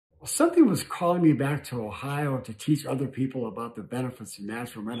Something was calling me back to Ohio to teach other people about the benefits of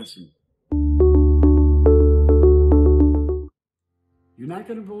natural medicine. You're not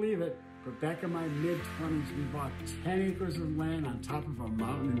going to believe it, but back in my mid-20s, we bought 10 acres of land on top of a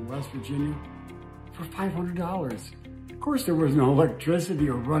mountain in West Virginia for $500. Of course, there was no electricity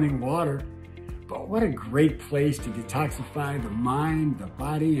or running water, but what a great place to detoxify the mind, the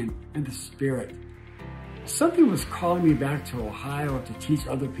body, and the spirit. Something was calling me back to Ohio to teach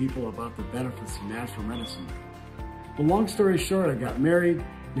other people about the benefits of natural medicine. Well, long story short, I got married,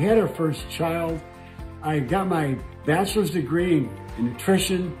 we had our first child, I got my bachelor's degree in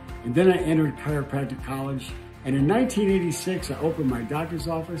nutrition, and then I entered chiropractic college. And in 1986, I opened my doctor's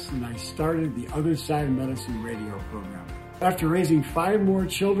office and I started the Other Side of Medicine radio program. After raising 5 more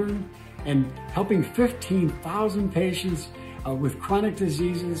children and helping 15,000 patients with chronic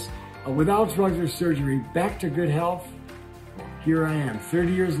diseases, without drugs or surgery, back to good health, here I am,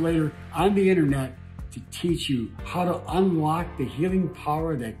 30 years later, on the internet to teach you how to unlock the healing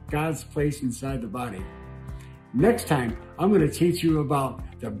power that God's placed inside the body. Next time, I'm going to teach you about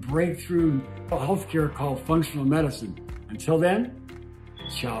the breakthrough healthcare called functional medicine. Until then,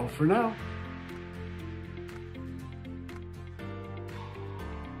 ciao for now.